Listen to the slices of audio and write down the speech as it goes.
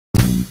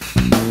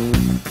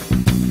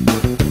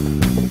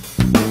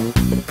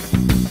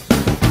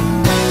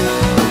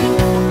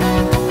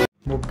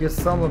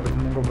მოგესალმებით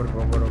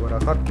მეგობრებო, როგორ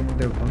ახართ?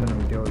 კიდევ კონდენ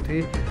ვიდეოთი.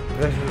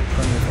 დღეს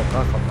თქვენი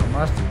ახალ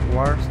მას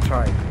War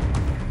Strike.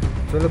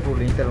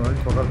 ძველებული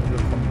ინტერნეტით ვაღებთ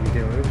ხომ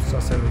ვიდეოებს,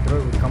 ასევე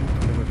დროებით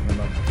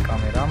გამოთვლილება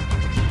კამერა.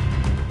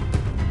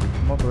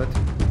 მოკლედ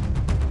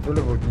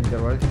ძველებული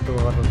ინტერნეტით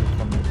ვაღებთ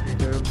ხომ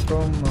ვიდეოებს,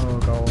 რომ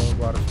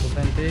გავარ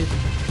სტუდენტი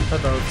და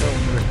დავწერე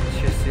უნივერსიტეტში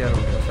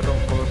შესიარული, ასე რომ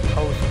მხოლოდ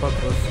თავისუფალ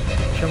დროს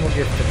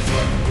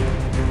შემოგერთებია.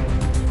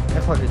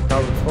 ახლა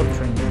დავწყოთ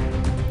ჩვენი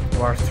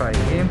War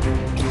Strike-ი.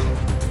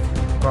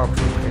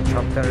 გვაქვს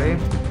chapter-ი.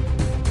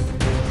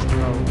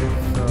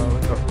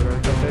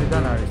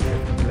 chapter-დან არის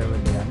ერთი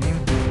level-იანი.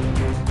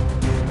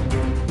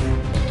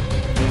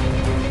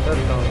 და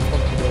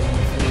დავწყოთ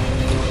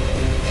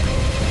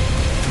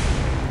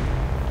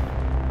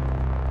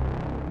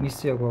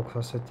მისია გვაქვს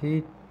ასეთი.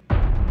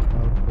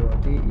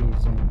 Davxurot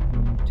is an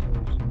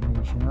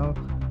international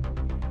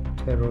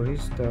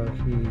terrorist.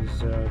 He is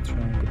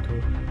trying to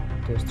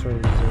destroy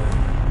the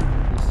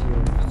PC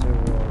of the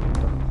world.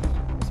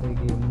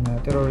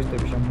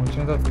 terroristები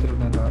შემოჩნდა და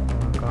ცდილობდნენ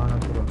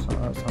გაანადგურონ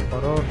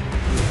სამყარო.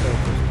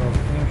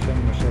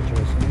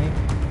 შემოშეჭრესინი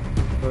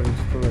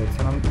ტერორისტული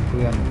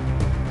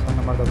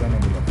სანამ არ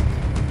დაგანებულა.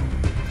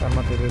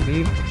 წარმატებები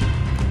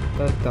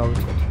და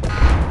დავიწყოთ.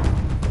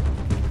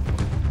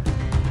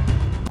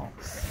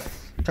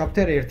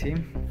 Chapter 1.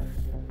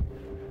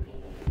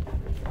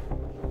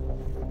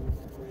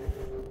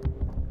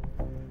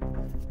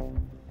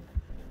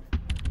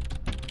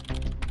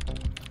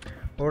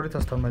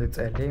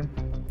 წელი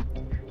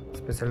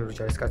სპეციალური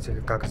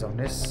ჯარისკაცები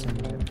გაგზავნეს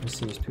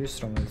მისიისთვის,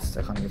 რომელიც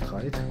ახლა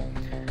მითხარით.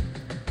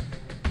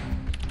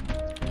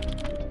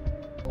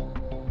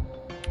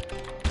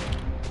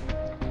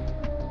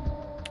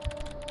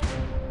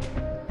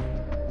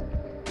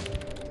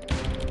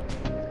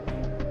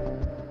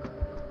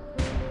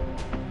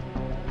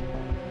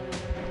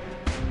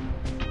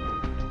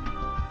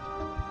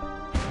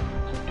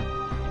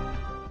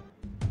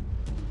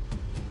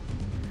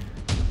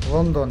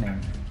 ლონდონი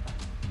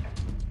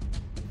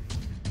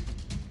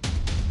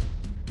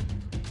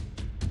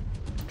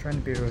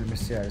ჩვენი პირველი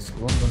მისია არის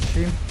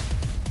ლონდონში.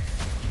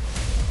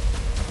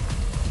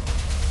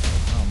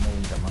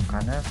 მოვიდა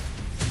მანქანა.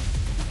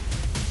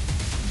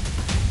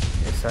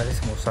 ეს არის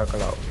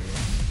მოსაკლავი.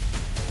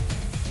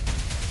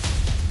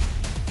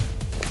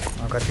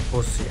 მაგათი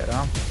ბოსია რა.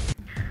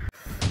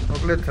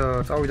 მოკლედ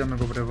წავიდა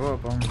მეგობრებო,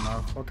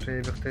 ნახოთ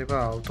რა ხდება,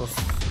 ავტოს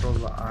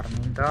როლა არ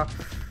მინდა.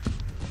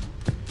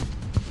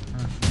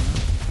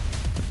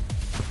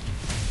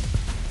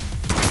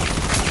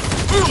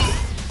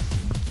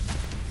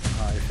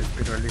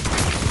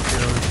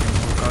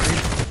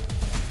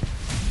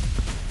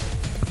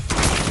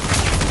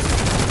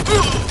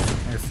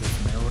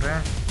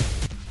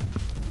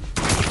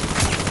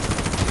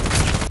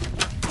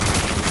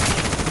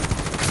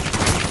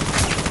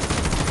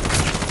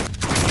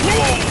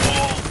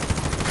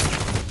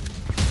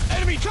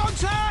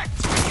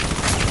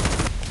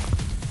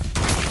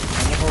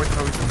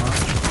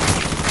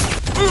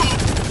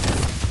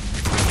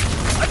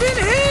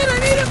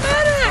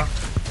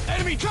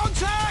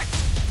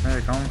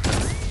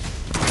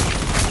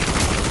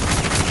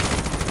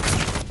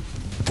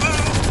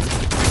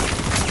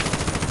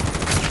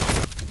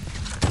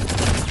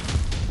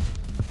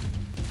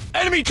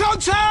 Enemy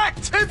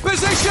contact! In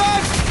position!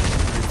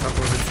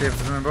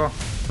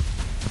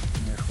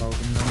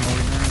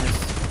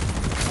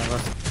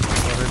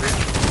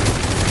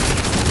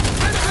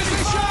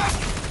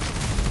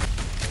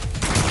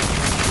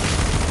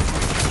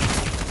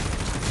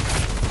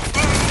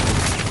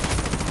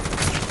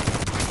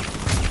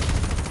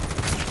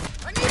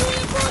 I need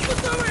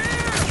reinforcements over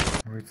here!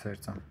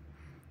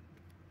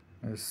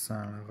 ეს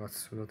რაღაც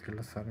სულად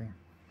გილას არის.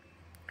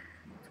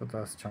 ცოტა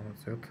ასე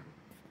ჩამოწევთ.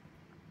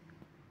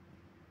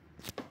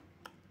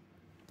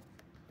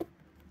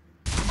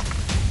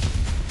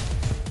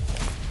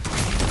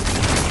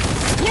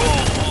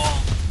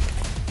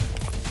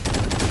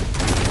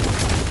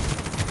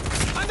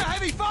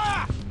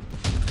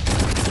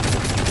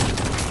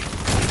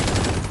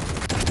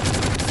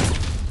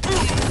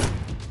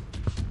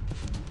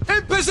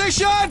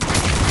 Position!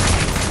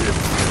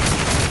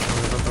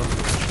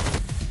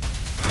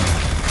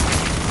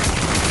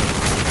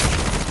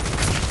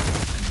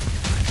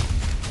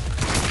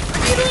 I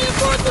need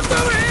reinforcements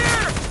over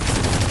here!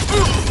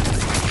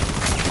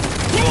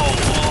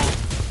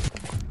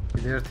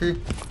 Ilerti.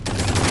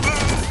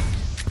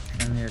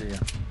 Nereye?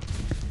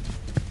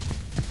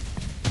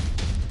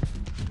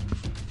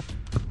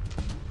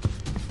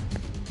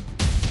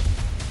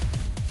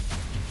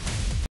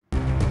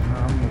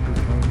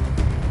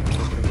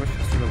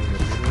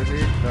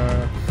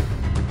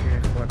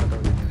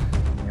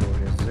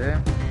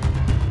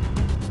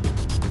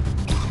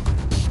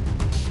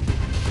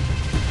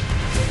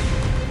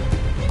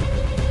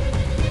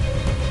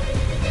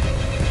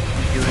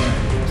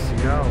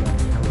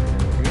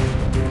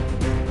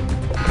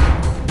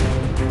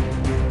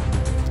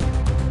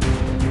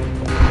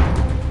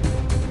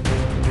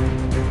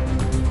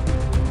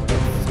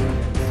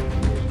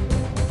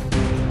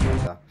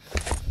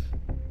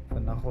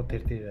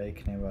 ერთ-ერთი რა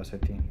იქნება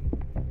ასეთი.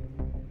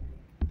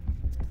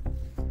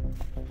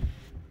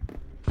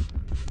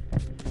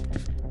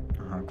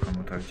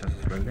 ქვემოთ არის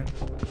ჩასასვლელი.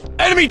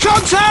 Enemy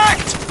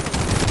contact!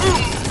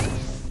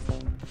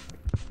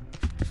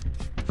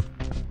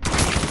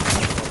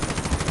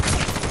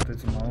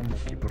 ეს მამა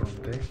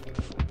მოკიბრონდე.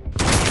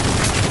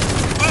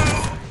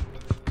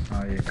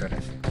 აი ეგ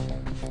არის.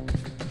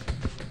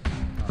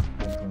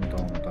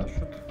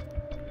 დავდაშოთ.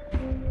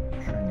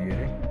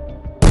 შვენიერი.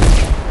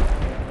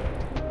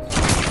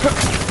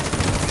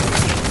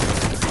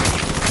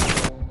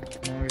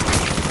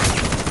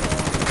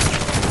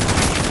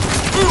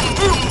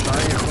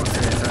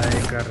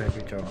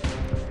 გარები ჯო.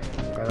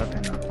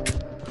 გადატენა.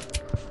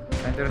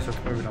 საინტერესო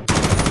თქმები რომ.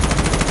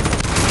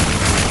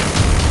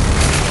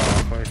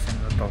 ხო ისინი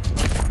რა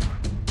დავხუროთ.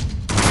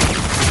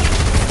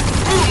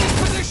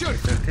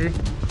 ერთი.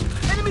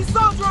 Enemy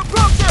soldier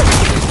approaching!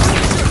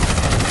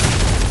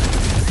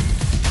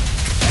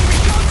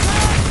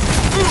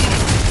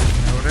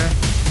 მეორე.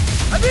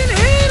 I've been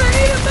hit! I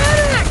need a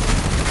medic!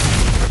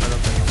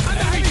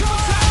 Enemy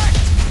contact!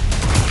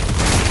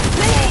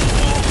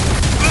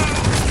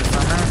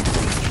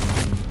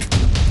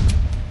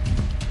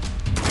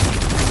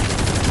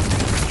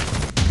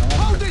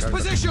 Hold this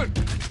position!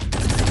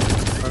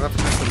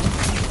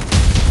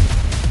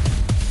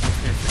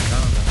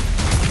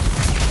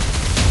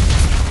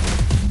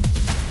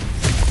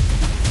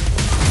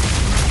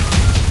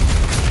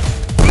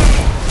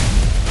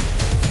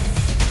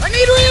 I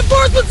need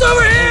reinforcements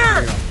over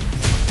here!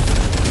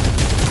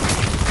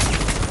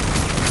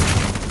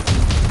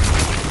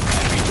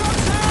 Enemy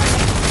contact!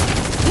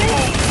 In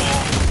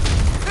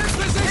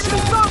position!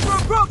 Enemy soldier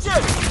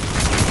approaching!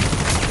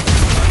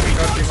 Enemy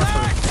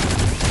contact!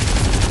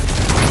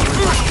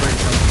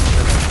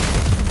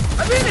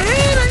 I've been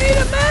hit! I need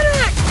a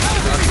medic! I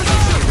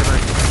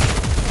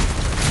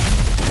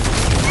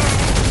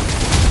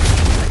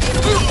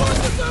need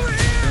reinforcements over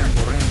here!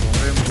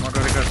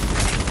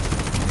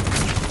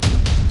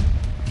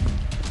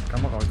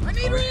 I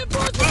need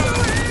reinforcements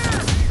over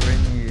here!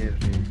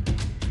 შვენიერი.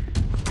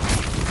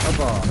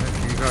 აბა, მე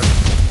გიგარ.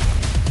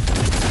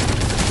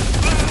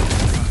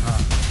 აჰა.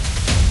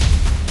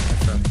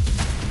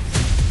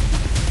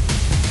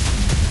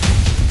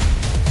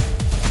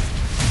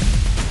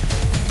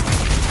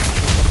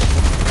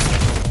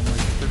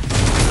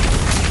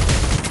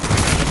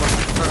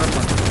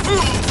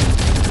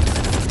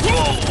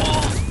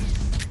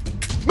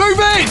 Move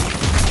in!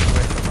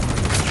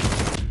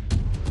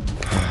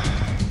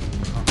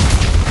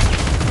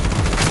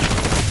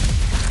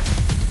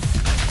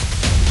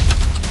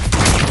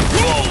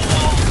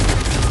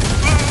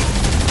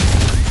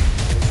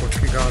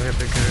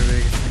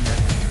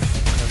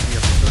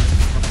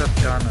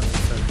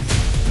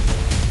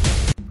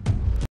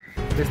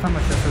 ეს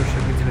თამაში ასევე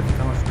შეგიძლიათ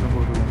ითამაშოთ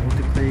როგორც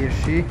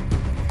მულტიპლეიერში.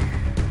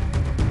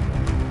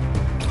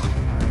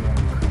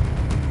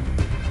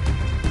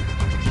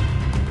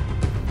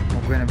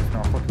 მოგვიანებით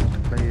ნახოთ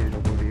მულტიპლეიერი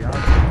როგორია.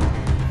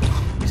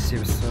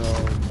 ისევს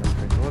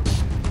ვეთქოთ.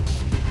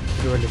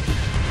 პირველი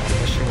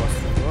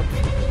შევასრულოთ.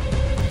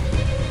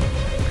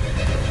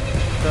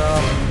 და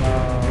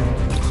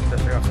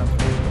შეგახსენებთ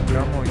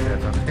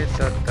გამოვიდეთ ახლა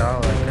და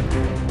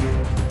დავაკეთოთ.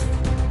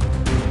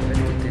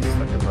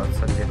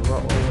 საჯეროა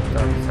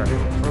და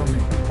საჯერო პრომი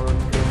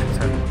ხოლმე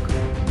საჯერო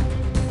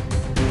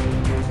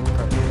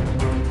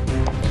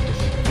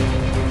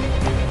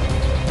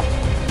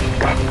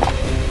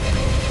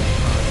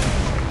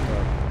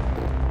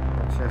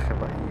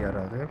შეხება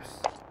იარაღებს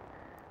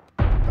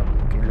და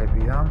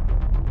ბლოკილებია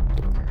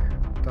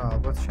და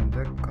ალბათ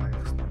შემდეგ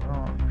გაიხსნება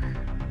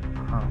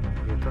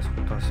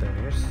 1500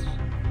 ერს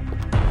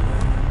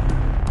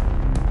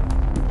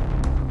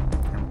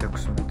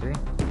M16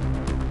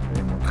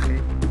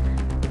 M4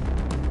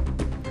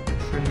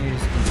 შვენიერი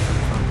სკინი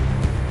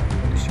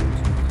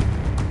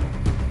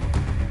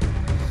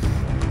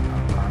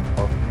ან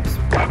ოპნეს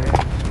პარე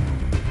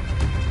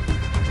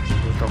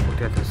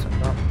 2500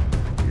 და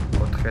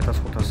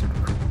 4500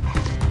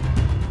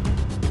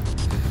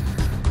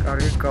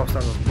 კარგი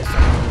გავსწავლოთ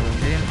მესამე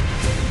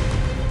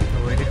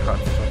ორი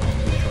ხარჯი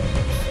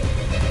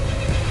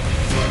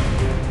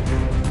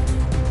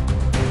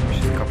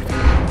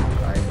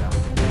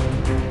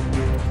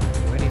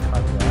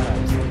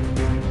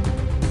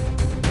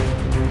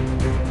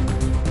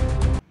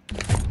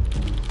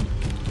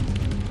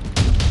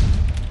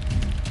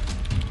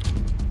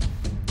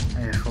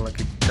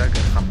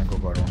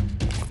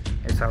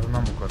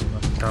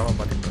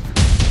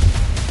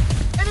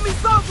Enemy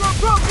soldier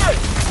approaching!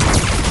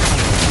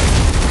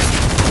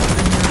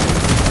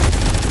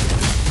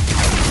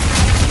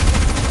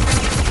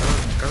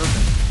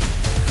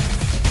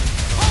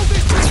 Hold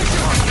this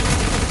position!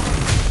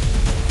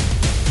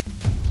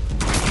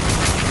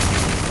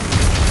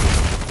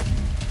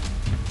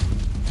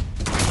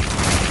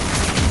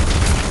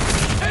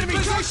 Enemy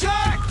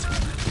contact!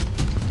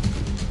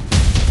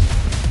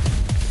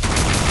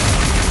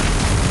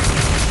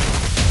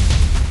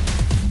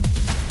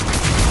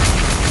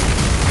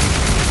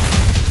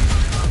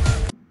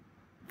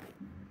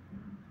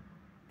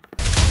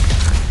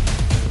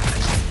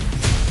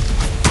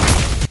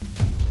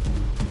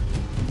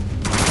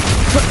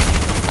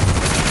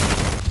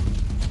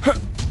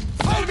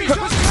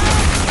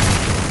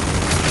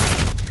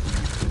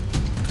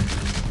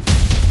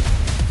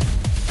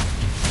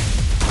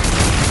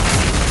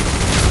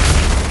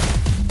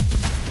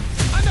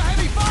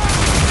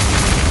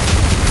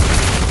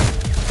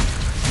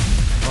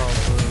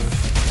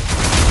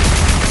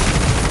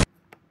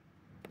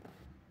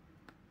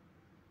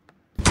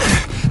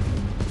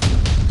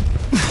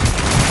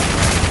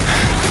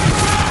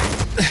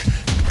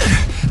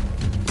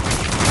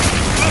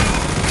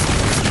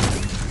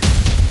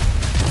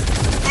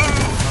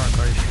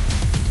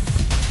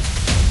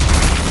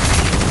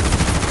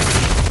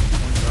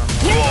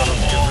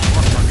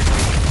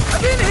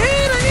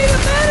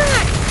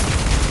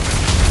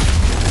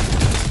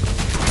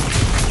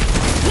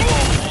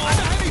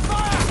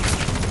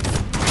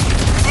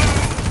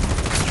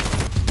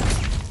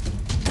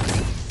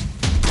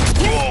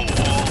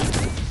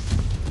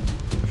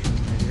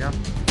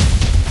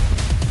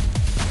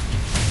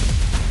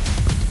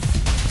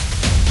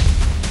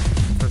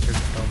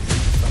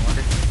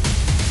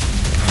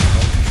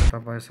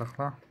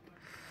 ახლა.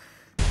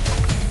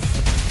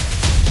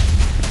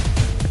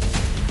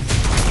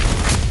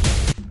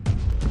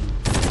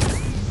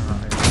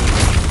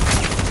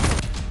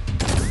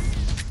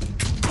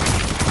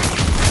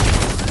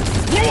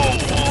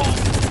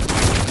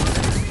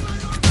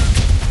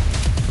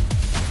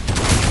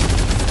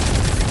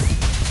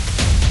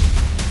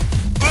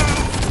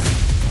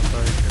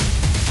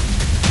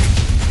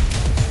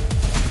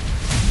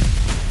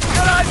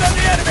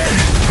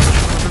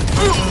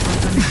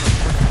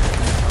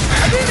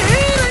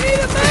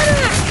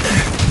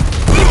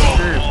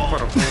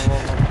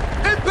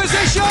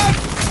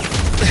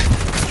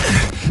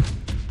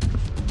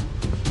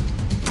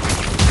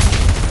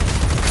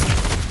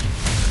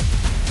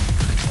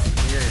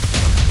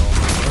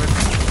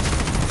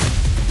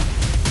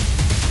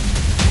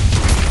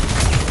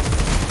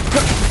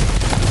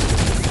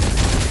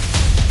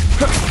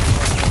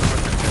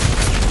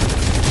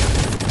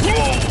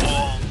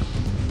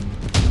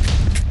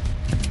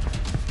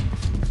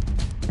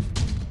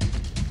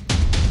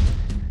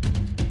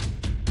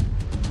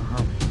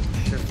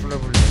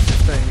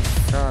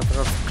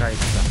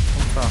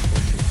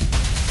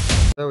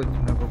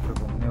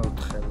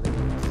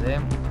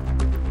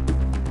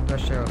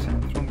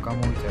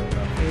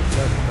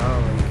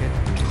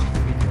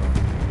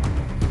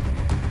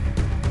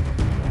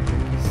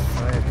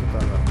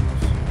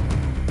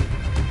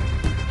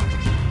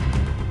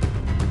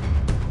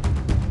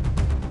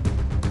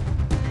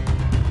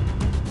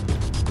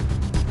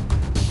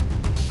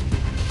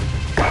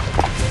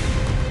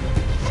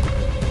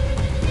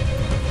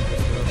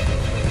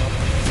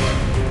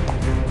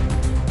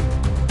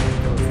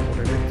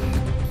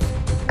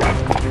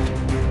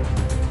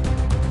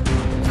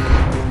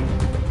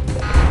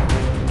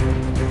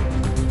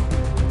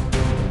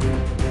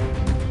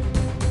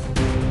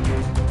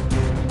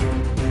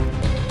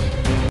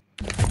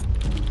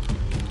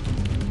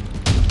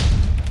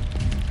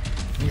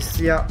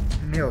 მისია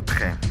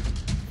მეოთხე.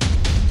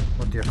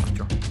 მოდი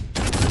ახლა.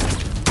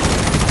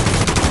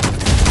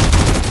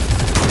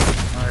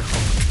 აი ხო.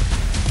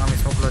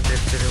 ამის მოკლა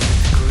ერთერეული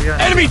გრია.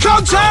 Enemy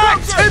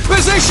contact! In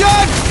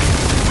position!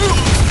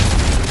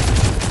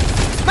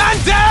 Man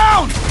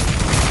down!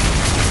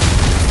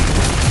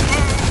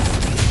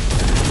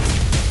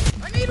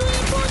 I need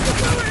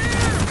reinforcements over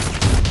here!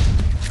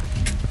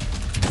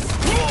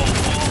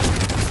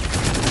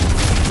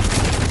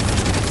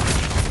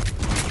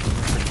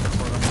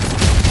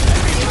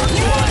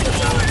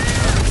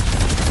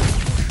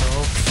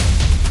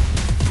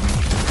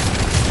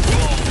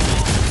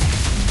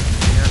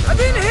 I've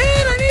been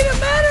hit! I need a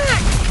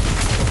medic!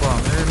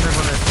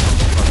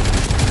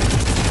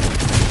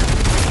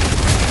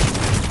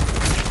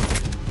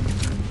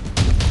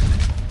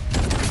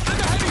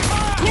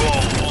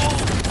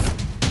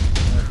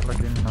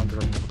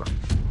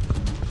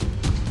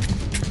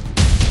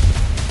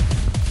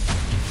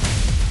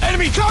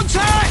 Enemy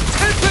contact!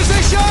 In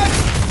position!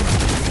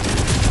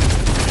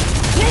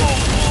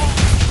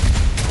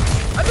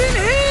 I've been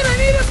hit! I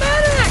need a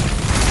medic!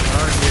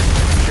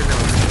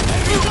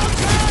 Enemy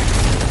contact!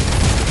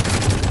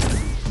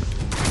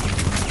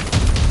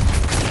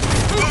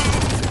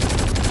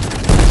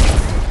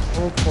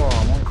 Опа,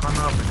 он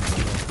канапы.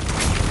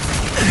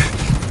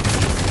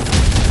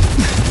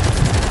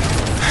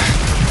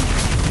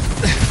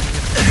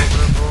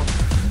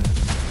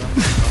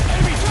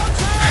 Enemy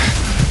contact!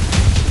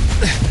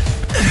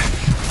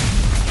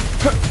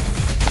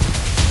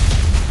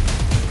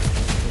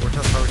 Вот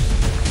сейчас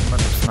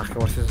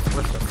ნახევარს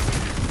ესწრებს.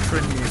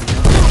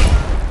 შვენიერია.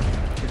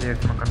 კიდე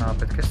ერთ მანქანა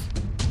აპეთქეს.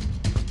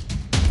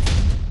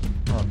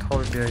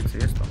 თავი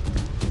გაიწიეს და.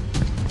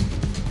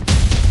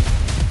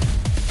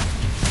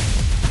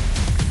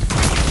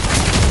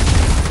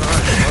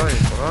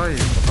 Ai.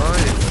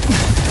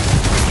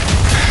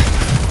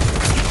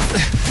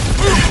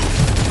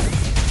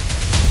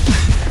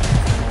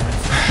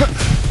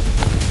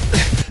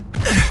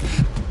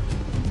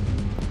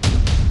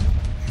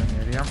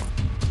 Შვენიერია.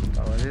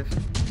 დავაძეთ.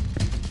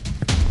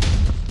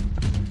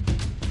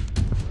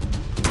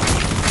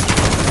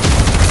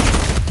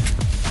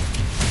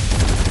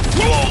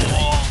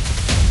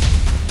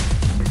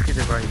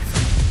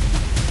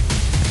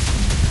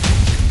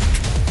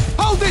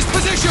 Hold this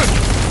position!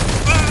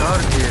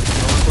 Target,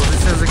 on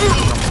pozíciაზე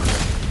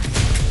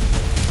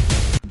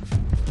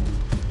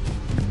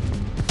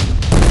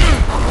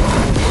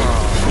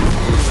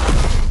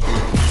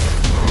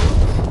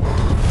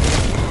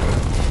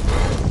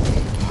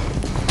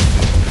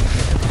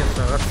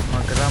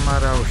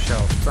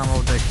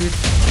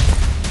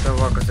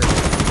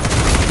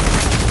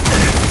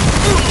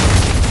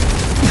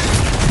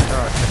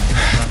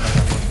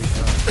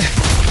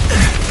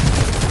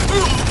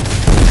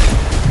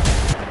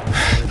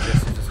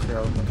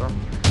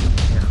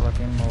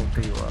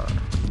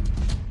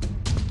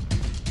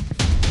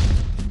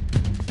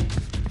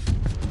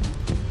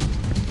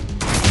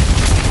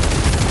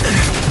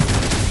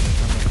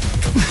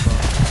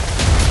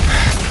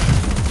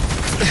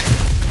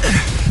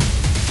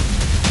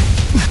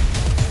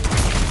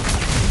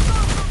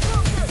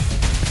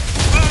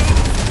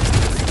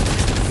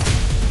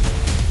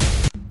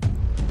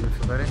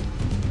მაგარი.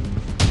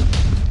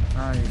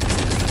 აი.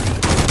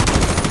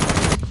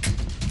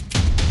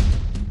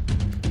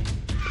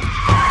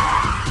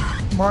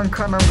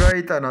 მანქანამ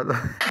გაიტანა და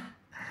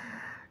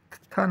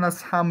თანაც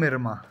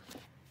ჰამერმა.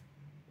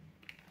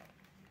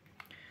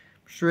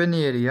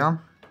 მშვენიერია.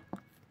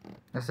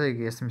 ესე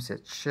იგი ეს მისია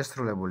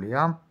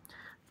შესრულებულია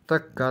და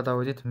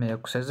გადავედით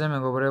მე-6-ზე,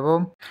 მეგობრებო.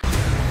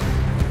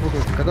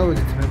 როგორც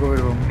გადავედით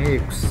მეგობრებო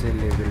მე-6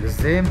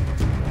 ლეველზე.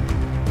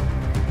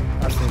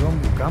 ასე რომ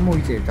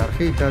გამოიწერეთ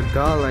არხი და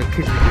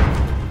დალაიქეთ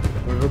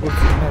ვიდეო. როგორც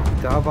მე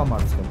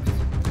დავამარცხებთ.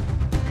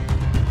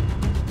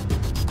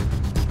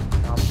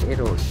 ამ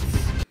ერორი.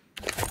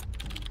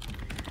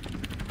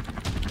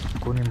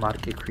 გონი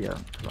მარკი ქვია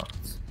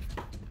რაღაც.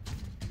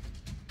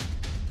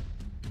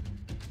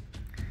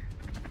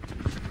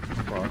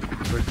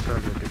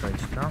 ვერტიკალურად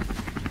გაიჩნდა.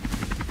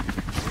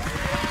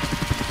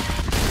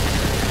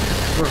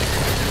 ო.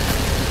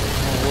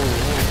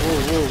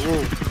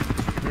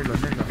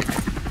 ნელა.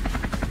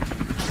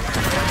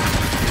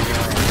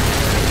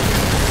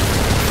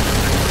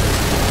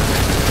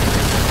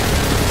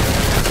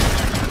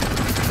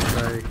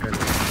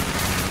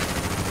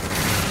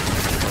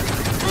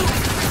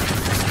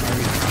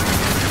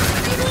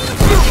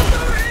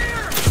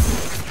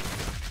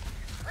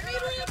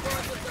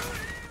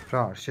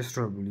 რა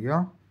შესრულებულია?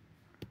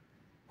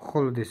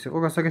 ხოლოდ ეს იყო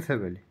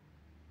გასაკეთებელი.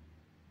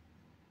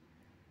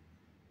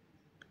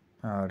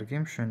 არგი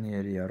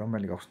მშვენიერია,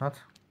 რომელი გავხსნათ?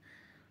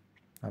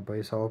 აბა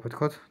ეს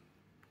ავაფეთქოთ.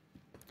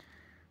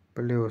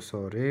 +2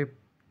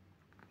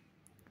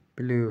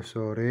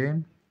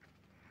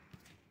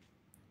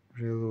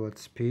 reload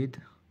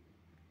speed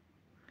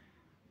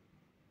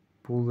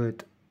bullet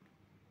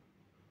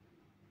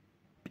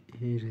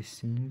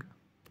piercing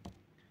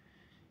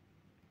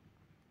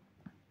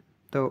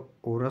და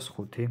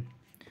 205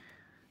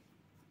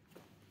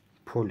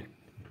 ფული.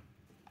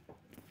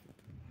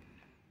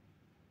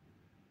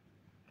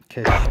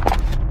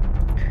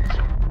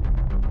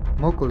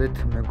 მოკლედ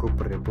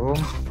მეგობრებო,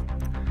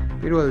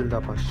 პირველი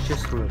დაფა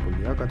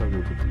შესრულებულია,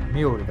 გადავიდეთ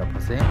მეორე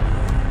დაფაზე.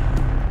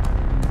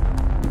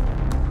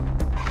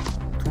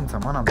 თუმცა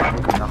მანამდე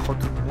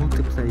ნახოთ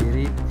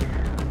მულტიპლეიერი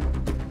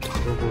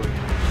როგორ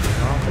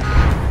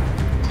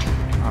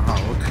აჰა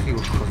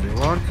 4-4-ზე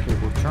ვართ,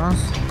 როგორც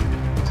ჩანს.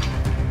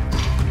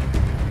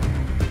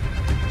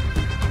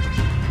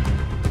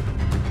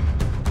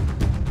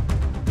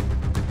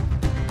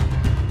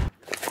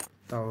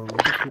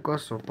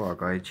 უკას ოპა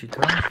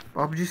გაიჩითა.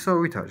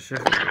 PUBG-სავით არის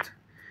შეხედეთ.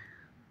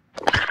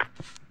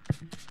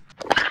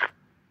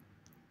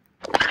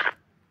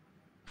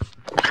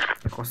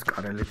 ეხოს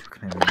კარელი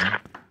ვიქნებიან.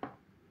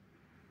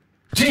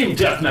 Team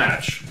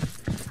deathmatch.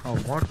 აუ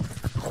მარ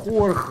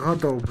ხوار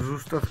ღადაობ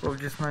ზუსტად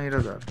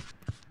PUBG-სნაირად არის.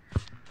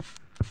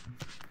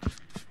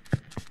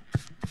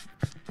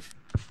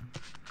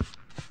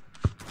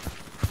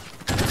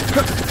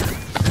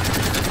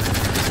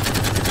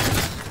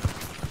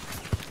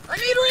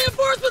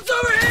 Reinforcements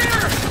over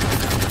here!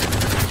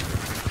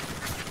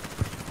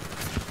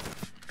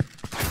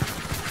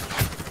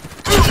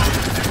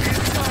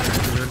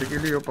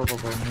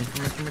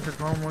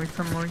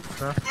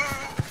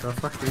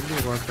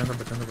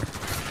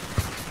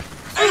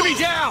 Enemy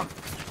down!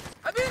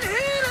 I've been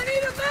hit! I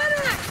need a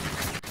medic!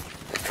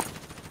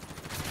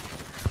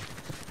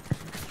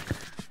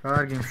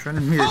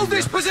 Hold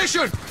this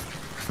position!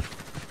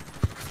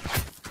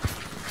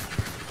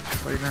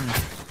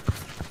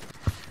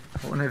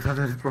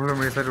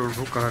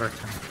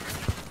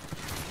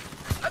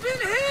 I've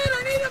been hit!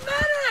 I need a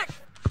medic!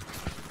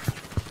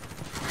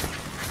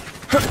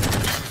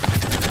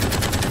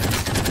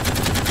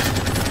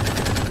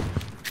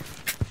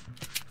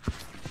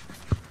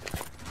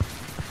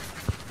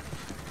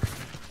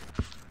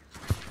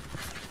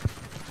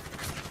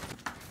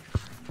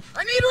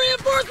 I need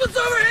reinforcements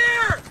over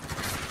here!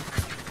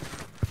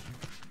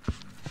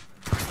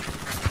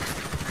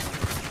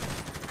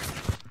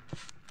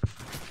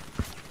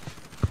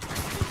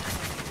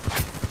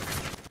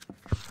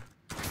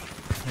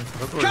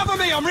 Cover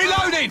me! I'm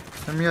reloading!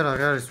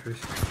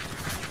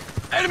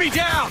 Enemy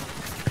down!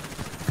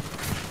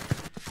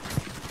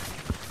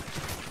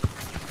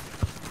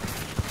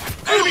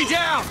 Enemy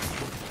down!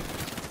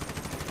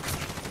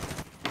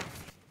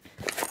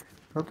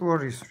 What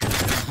was this?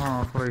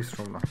 Place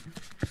roll.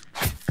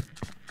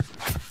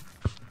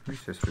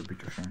 This is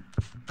repetition.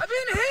 I've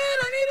been hit!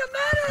 I need a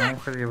medic!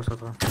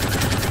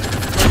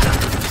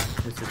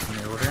 This is me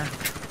over.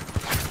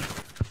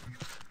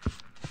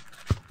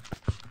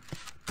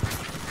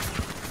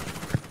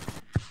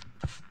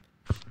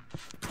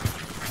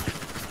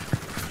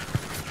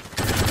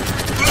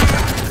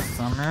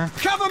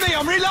 Cover me!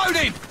 I'm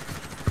reloading!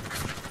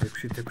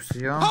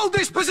 Hold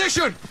this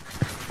position!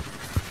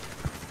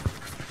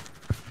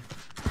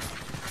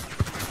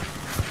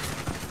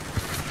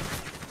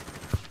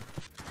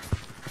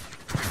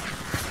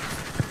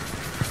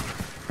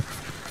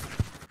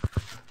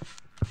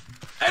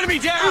 Enemy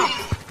down!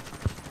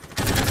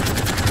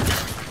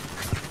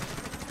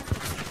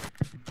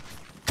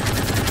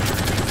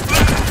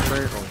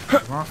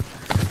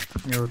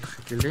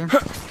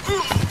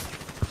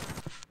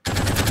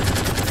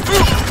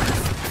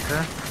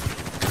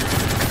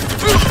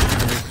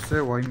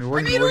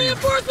 I need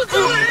reinforcements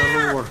over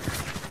here!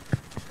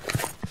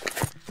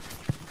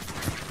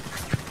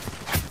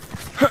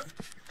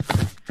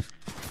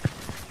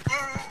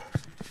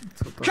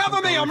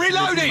 Cover me, I'm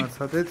reloading!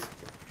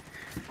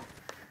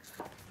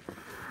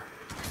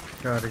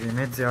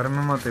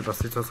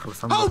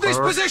 Hold this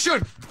position!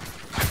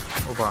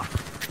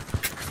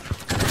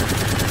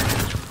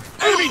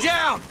 Enemy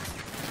down!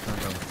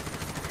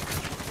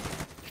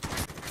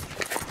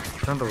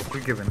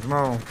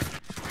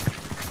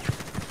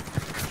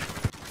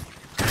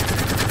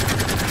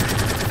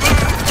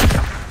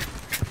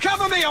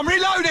 Cover me, I'm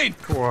reloading!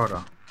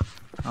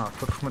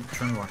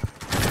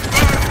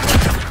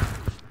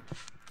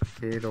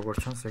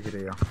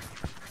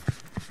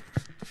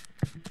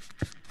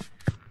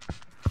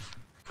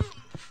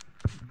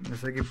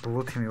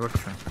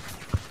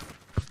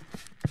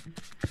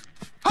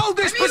 Hold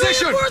this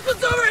position!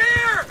 Reinforcements over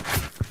here!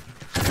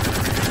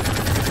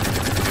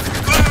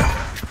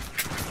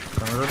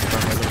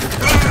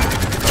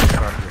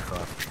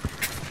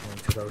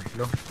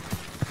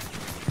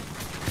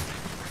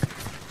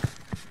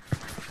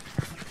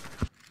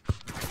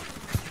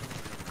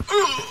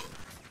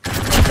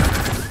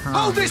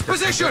 Hold this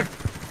position!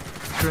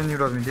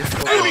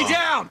 Enemy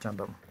down!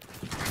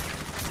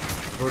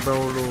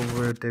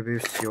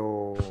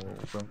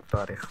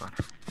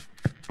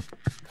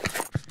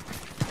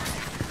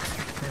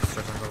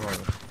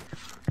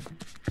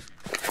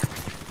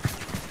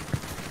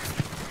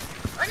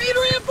 I need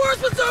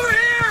reinforcements over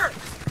here!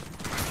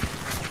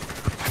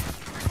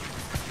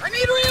 I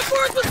need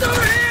reinforcements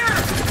over here!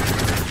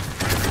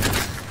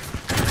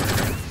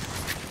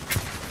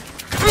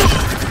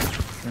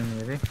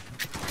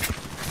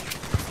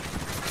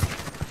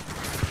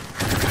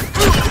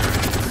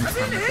 I've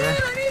been hit!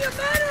 I need a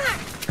medic!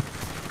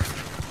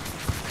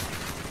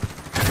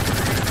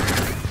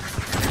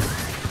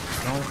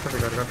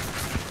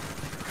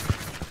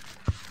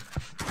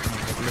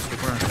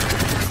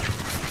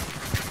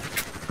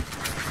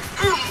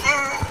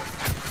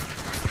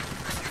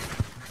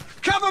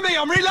 Cover me,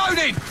 I'm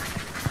reloading!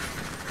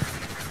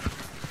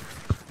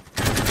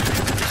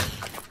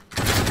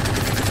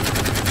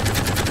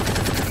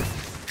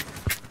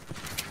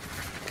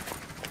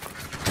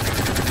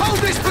 Hold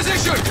this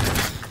position!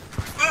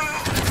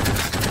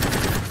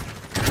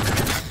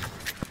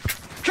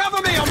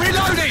 Cover me, I'm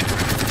reloading!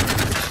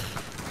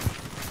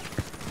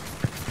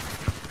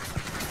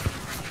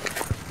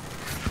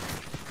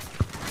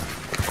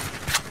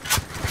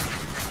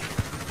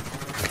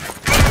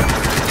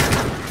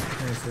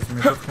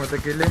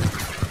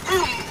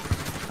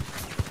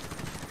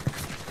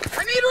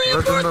 I need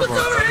reinforcements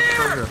over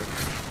here!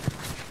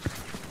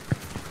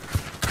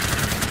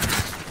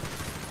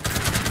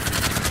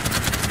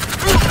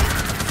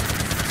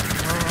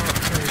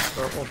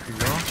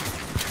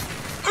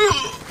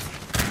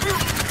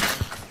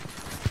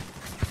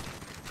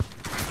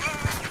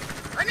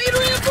 I need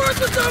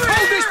reinforcements over here!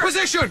 Hold this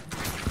position!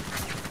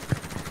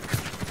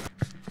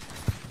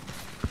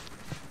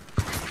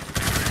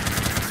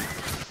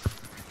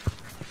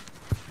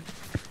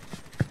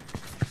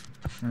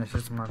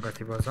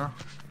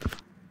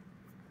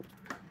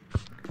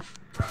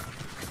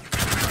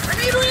 I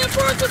need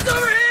reinforcements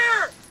over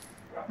here!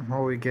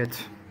 What we get?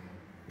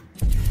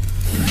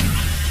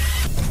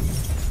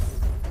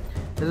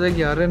 This is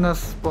arena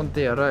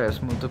Spontera is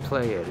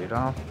multiplayer,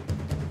 რა.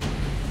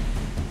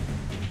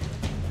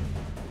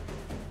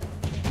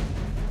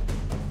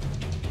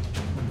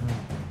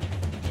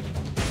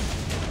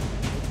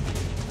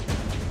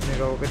 მე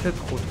გავაკეთეთ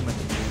 15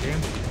 წელი.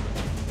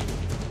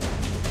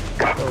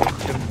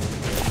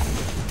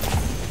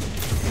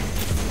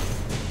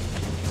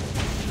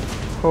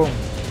 Home.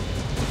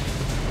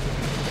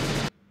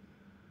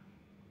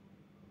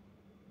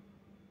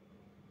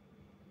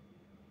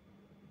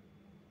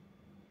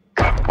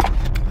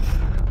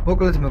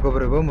 მოკლედ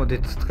მეგობრებო,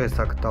 მოდით დღეს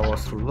აქ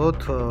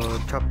დავასრულოთ.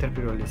 Chapter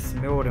პირველის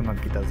მეორე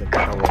მაგიდაზე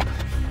გადავალთ.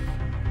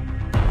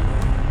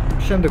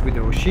 შემდეგ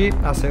ვიდეოში,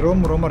 ასე რომ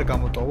არ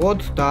გამოტოვოთ,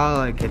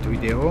 დაალაიქეთ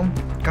ვიდეო,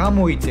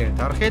 გამოიწერთ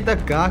არხი და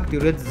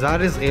გააქტიურეთ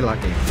ზარის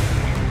ღილაკი.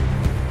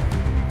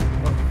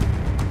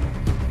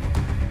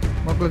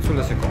 მოკლედ სულ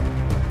ეს იყო.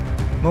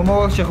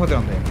 მომავალ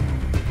შეხვედრამდე.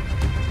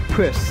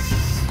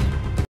 Peace.